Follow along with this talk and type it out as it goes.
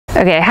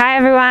Okay, hi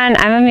everyone,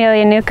 I'm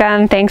Amelia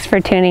Newcomb. Thanks for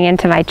tuning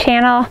into my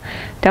channel.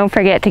 Don't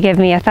forget to give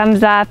me a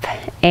thumbs up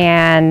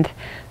and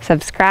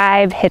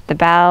subscribe, hit the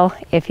bell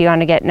if you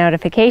want to get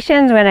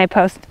notifications when I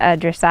post a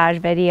dressage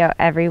video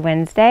every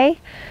Wednesday.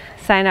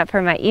 Sign up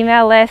for my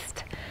email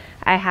list.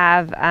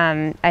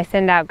 I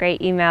send out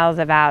great emails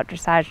about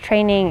dressage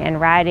training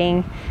and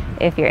riding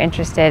if you're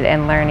interested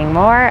in learning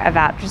more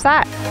about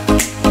dressage.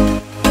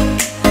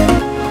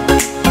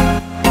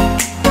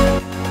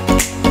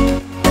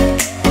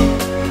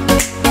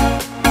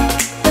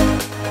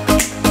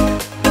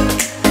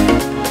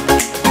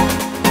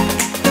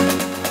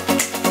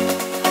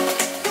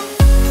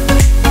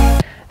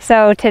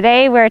 So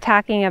today we're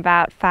talking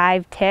about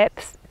 5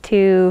 tips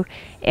to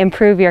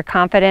improve your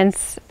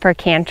confidence for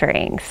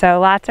cantering. So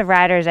lots of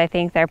riders, I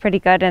think they're pretty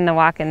good in the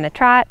walk and the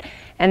trot,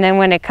 and then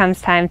when it comes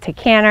time to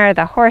canter,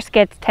 the horse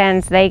gets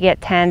tense, they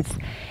get tense,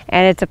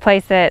 and it's a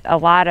place that a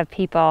lot of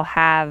people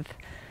have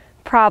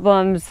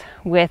problems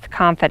with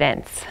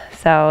confidence.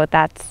 So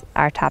that's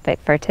our topic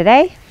for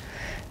today.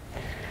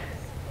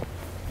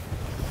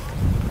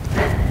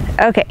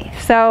 Okay,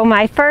 so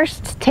my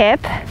first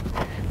tip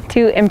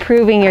to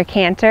improving your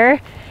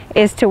canter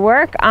is to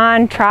work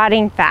on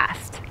trotting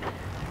fast.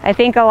 I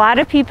think a lot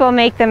of people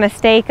make the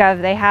mistake of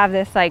they have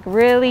this like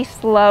really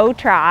slow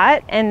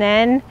trot and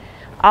then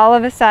all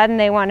of a sudden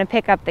they want to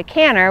pick up the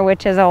canter,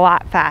 which is a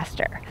lot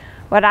faster.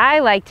 What I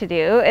like to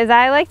do is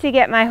I like to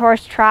get my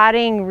horse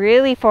trotting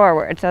really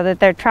forward so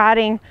that they're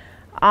trotting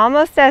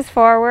almost as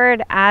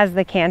forward as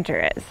the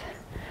canter is.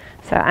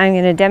 So I'm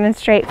going to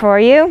demonstrate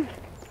for you.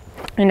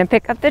 I'm going to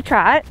pick up the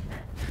trot.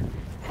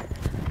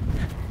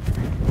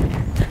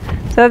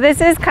 So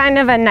this is kind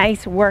of a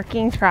nice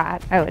working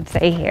trot, I would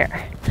say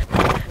here.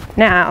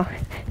 Now,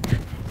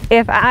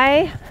 if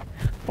I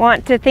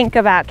want to think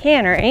about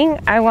cantering,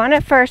 I want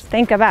to first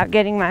think about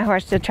getting my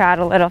horse to trot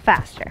a little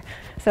faster.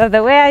 So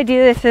the way I do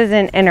this is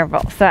in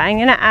intervals. So I'm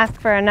going to ask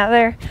for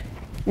another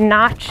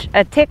notch,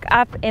 a tick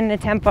up in the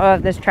tempo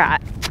of this trot.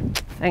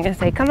 I'm going to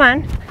say, come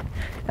on.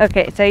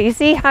 Okay, so you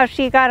see how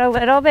she got a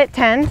little bit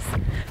tense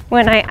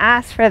when I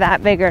asked for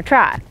that bigger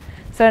trot.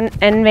 So,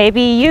 and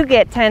maybe you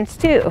get tense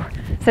too.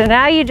 So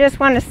now you just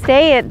want to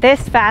stay at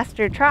this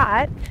faster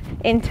trot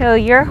until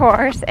your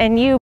horse and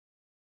you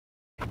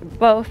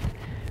both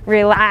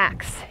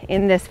relax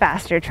in this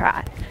faster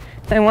trot.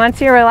 Then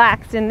once you're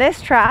relaxed in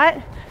this trot,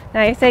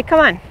 now you say, come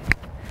on,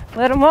 a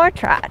little more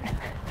trot.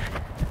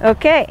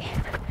 Okay,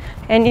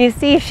 and you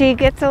see she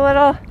gets a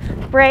little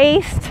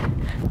braced.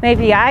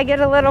 Maybe I get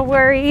a little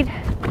worried.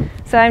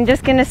 So I'm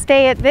just going to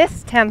stay at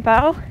this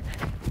tempo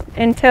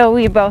until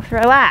we both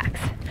relax.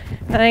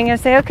 Then I'm going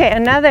to say, okay,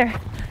 another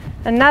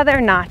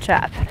notch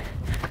up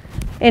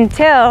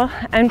until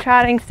I'm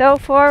trotting so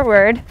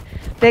forward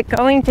that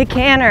going to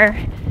canter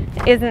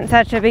isn't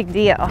such a big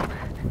deal.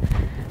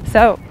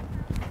 So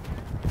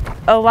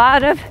a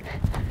lot of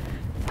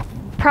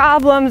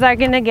problems are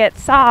going to get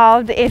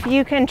solved if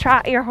you can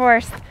trot your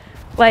horse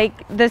like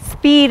the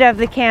speed of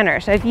the canter.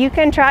 So if you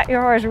can trot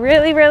your horse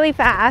really, really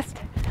fast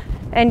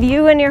and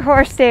you and your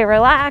horse stay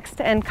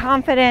relaxed and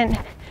confident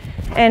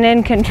and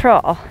in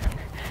control,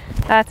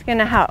 that's going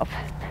to help.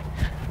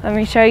 Let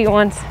me show you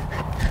once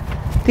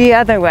the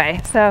other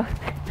way. So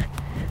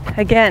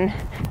again,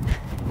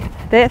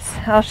 this,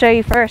 I'll show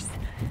you first.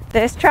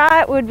 This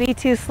trot would be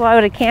too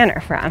slow to canter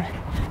from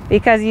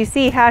because you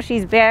see how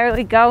she's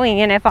barely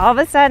going, and if all of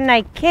a sudden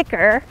I kick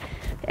her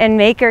and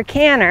make her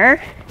canter,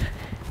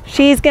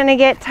 she's gonna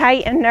get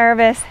tight and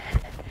nervous,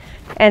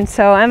 and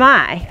so am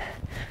I.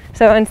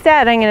 So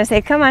instead I'm gonna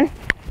say, come on,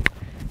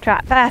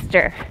 trot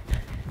faster.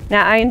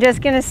 Now I'm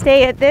just gonna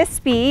stay at this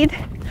speed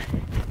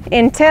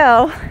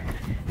until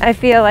I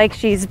feel like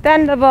she's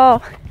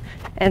bendable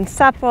and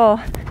supple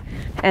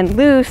and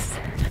loose,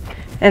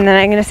 and then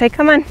I'm going to say,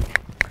 come on,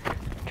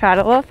 trot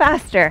a little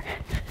faster.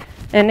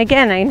 And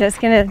again, I'm just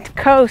going to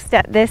coast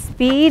at this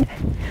speed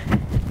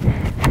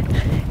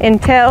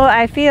until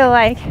I feel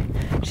like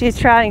she's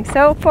trotting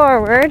so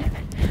forward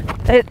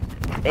that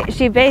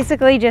she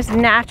basically just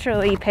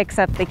naturally picks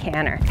up the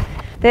canter.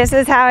 This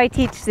is how I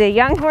teach the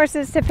young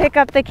horses to pick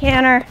up the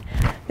canter.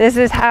 This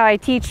is how I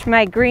teach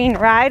my green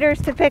riders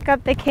to pick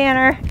up the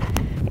canter.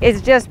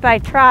 Is just by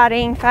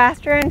trotting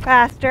faster and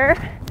faster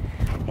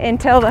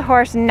until the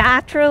horse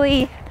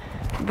naturally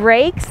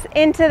breaks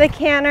into the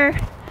canter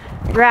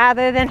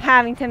rather than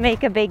having to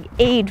make a big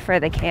aid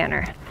for the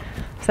canter.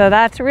 So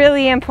that's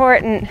really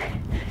important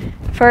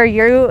for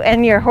you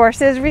and your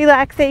horse's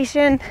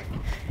relaxation,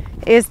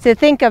 is to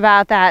think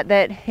about that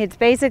it's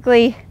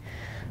basically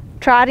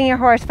trotting your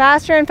horse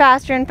faster and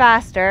faster and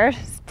faster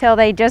till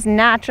they just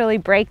naturally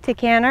break to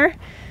canter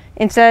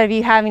instead of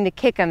you having to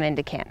kick them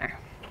into canter.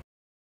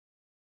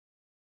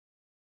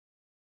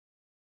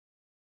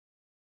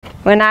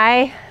 When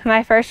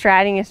my first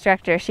riding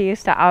instructor, she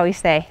used to always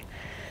say,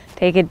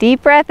 take a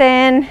deep breath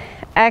in,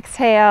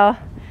 exhale,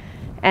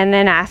 and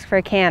then ask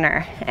for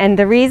canter. And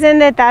the reason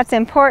that that's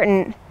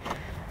important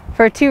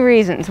for 2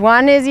 reasons.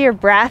 One is your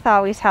breath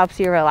always helps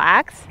you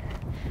relax.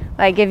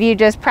 Like if you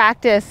just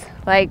practice,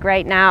 like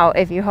right now,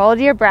 if you hold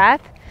your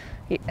breath,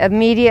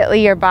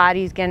 immediately your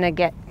body's gonna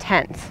get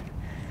tense.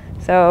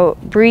 So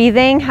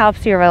breathing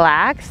helps you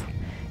relax.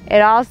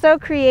 It also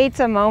creates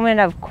a moment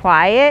of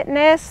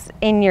quietness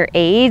in your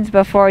aids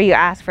before you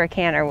ask for a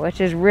canter,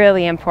 which is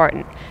really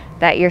important.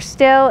 That you're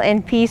still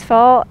and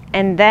peaceful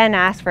and then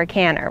ask for a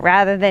canter,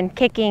 rather than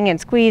kicking and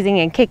squeezing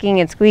and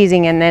kicking and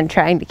squeezing and then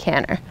trying to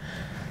canter.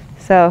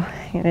 So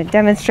I'm gonna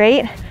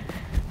demonstrate.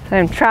 So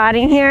I'm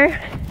trotting here.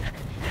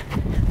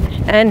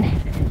 And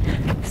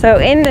so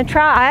in the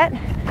trot,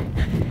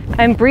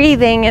 I'm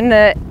breathing in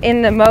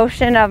the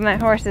motion of my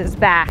horse's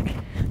back.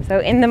 So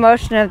in the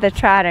motion of the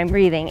trot, I'm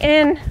breathing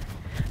in,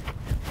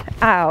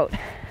 out,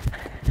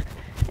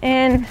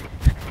 in,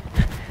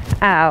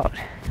 out.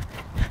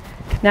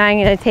 Now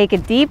I'm going to take a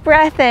deep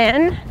breath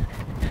in,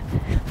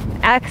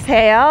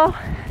 exhale,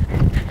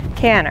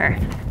 canter.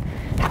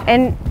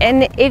 And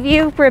if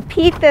you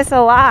repeat this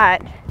a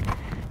lot,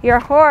 your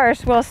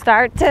horse will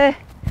start to,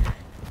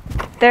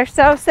 they're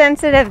so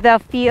sensitive, they'll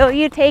feel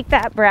you take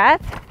that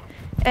breath,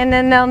 and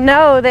then they'll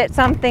know that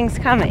something's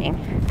coming.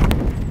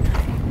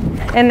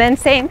 And then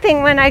same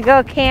thing when I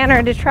go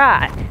canter to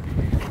trot.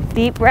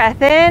 Deep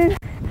breath in,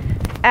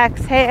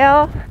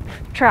 exhale,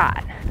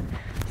 trot.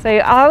 So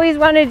you always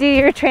want to do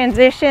your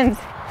transitions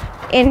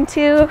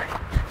into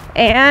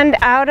and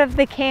out of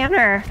the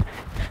canter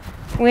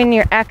when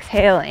you're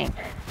exhaling.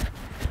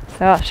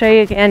 So I'll show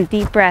you again.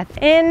 Deep breath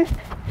in,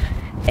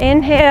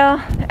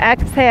 inhale,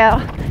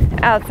 exhale,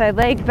 outside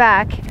leg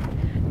back,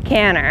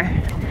 canter.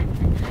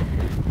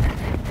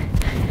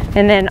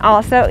 And then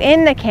also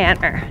in the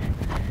canter,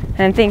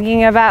 I'm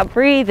thinking about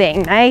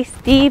breathing. Nice,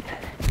 deep,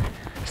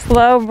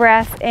 slow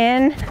breath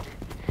in,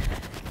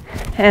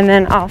 and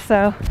then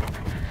also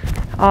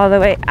all the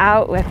way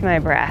out with my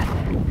breath.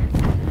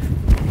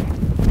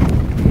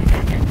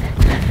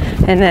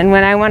 And then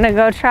when I want to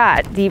go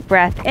trot, deep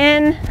breath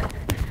in,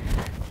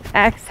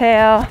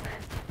 exhale,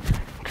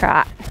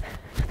 trot.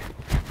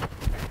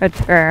 Good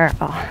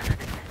girl.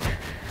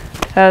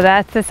 So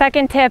that's the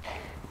second tip,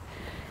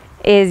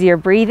 is your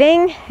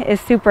breathing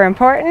is super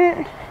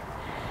important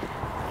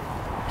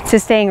to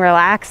staying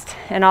relaxed,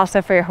 and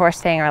also for your horse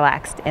staying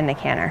relaxed in the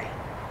canter.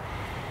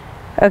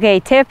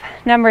 Okay, tip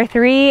number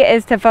 3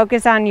 is to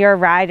focus on your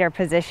rider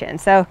position.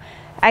 So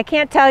I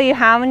can't tell you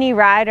how many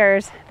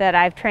riders that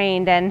I've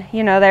trained, and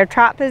you know, their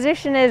trot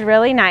position is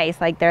really nice.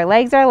 Like their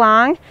legs are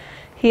long,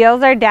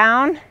 heels are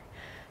down,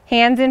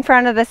 hands in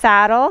front of the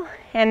saddle,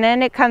 and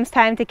then it comes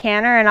time to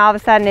canter and all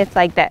of a sudden it's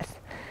like this.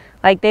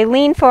 Like they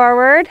lean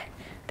forward,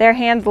 their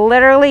hands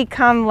literally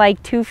come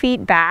like 2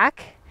 feet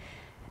back,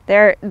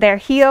 their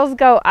heels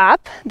go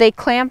up, they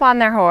clamp on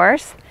their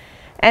horse.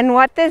 And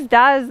what this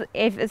does,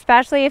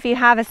 especially if you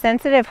have a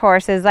sensitive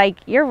horse, is like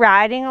you're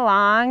riding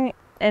along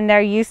and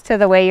they're used to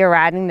the way you're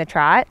riding the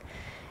trot.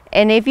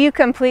 And if you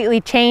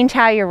completely change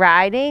how you're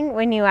riding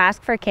when you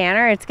ask for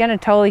canter, it's gonna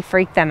totally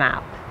freak them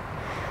out.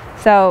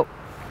 So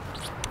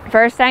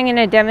first I'm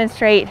gonna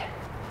demonstrate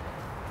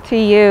to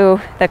you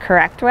the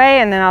correct way,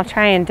 and then I'll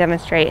try and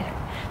demonstrate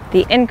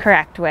the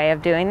incorrect way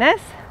of doing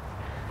this.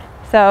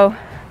 So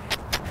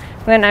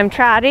when I'm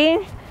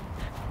trotting,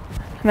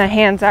 my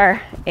hands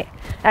are,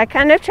 I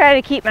kind of try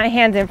to keep my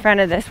hands in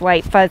front of this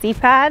white fuzzy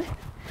pad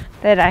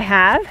that I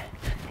have.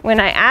 When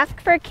I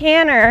ask for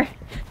canter,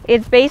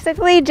 it's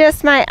basically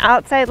just my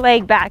outside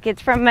leg back.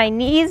 It's from my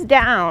knees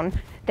down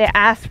that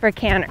asks for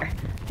canter.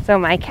 So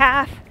my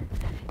calf,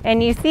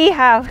 and you see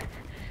how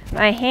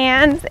my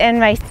hands and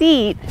my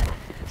seat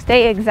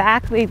stay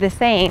exactly the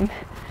same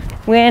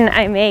when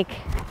I make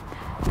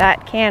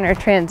that canter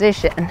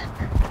transition.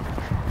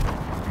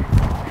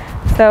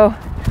 So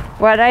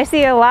what I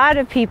see a lot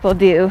of people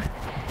do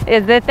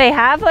is that they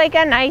have like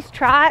a nice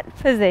trot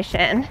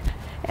position,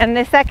 and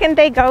the second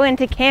they go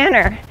into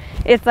canter,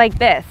 it's like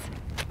this.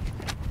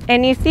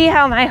 And you see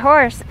how my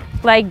horse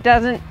like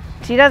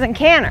she doesn't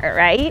canter,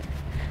 right?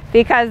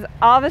 Because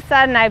all of a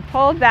sudden I've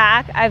pulled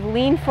back, I've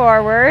leaned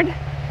forward,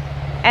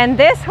 and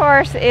this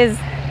horse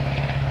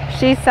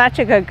she's such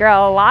a good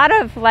girl. A lot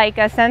of like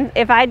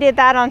if I did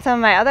that on some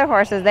of my other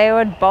horses, they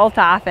would bolt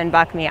off and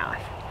buck me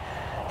off.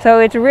 So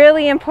it's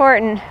really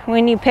important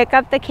when you pick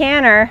up the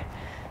canter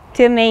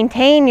to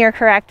maintain your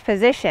correct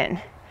position.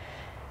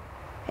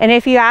 And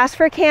if you ask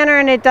for canter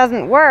and it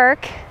doesn't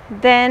work,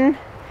 then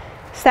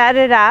set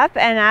it up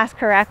and ask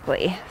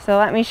correctly. So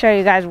let me show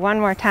you guys one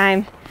more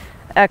time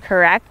a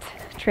correct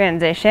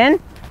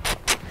transition.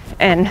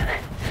 And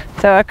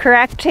so a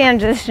correct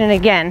transition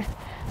again.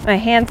 My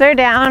hands are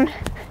down,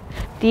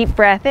 deep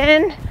breath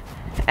in,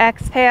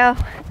 exhale,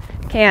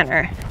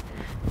 canter.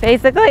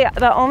 Basically,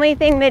 the only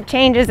thing that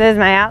changes is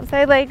my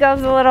outside leg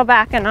goes a little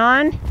back and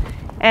on,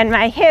 and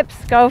my hips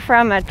go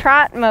from a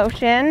trot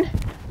motion,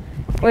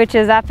 which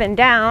is up and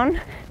down,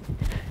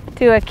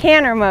 to a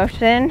canter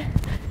motion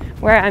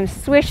where I'm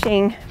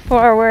swishing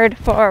forward,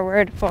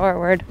 forward,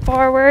 forward,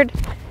 forward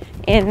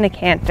in the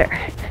canter.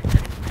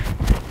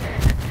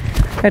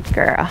 Good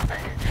girl.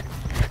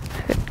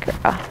 Good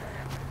girl.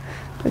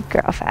 Good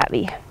girl,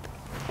 Fabi.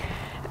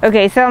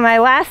 Okay, so my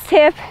last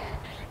tip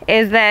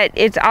is that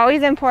it's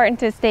always important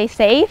to stay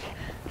safe.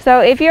 So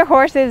if your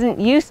horse isn't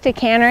used to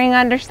cantering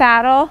under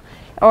saddle,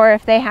 or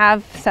if they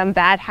have some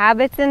bad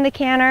habits in the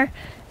canter,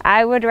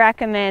 I would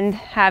recommend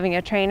having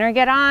a trainer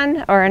get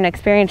on or an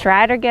experienced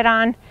rider get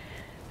on,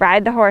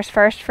 ride the horse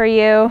first for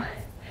you.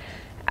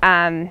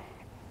 And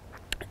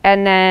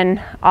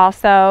then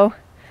also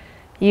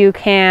you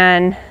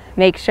can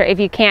make sure, if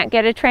you can't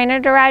get a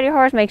trainer to ride your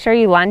horse, make sure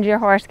you lunge your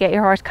horse, get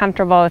your horse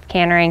comfortable with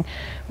cantering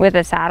with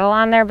a saddle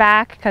on their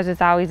back, because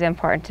it's always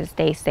important to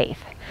stay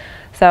safe.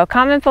 So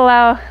comment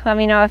below, let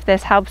me know if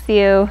this helps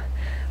you.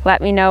 Let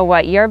me know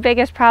what your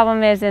biggest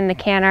problem is in the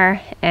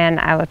canter, and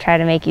I will try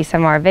to make you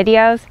some more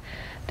videos.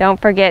 Don't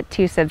forget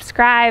to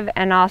subscribe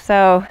and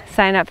also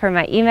sign up for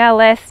my email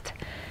list.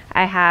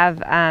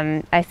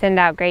 I send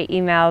out great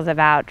emails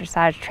about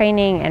dressage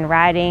training and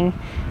riding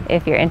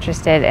if you're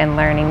interested in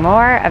learning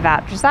more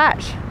about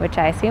dressage, which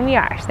I assume you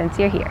are since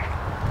you're here.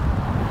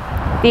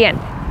 The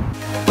end.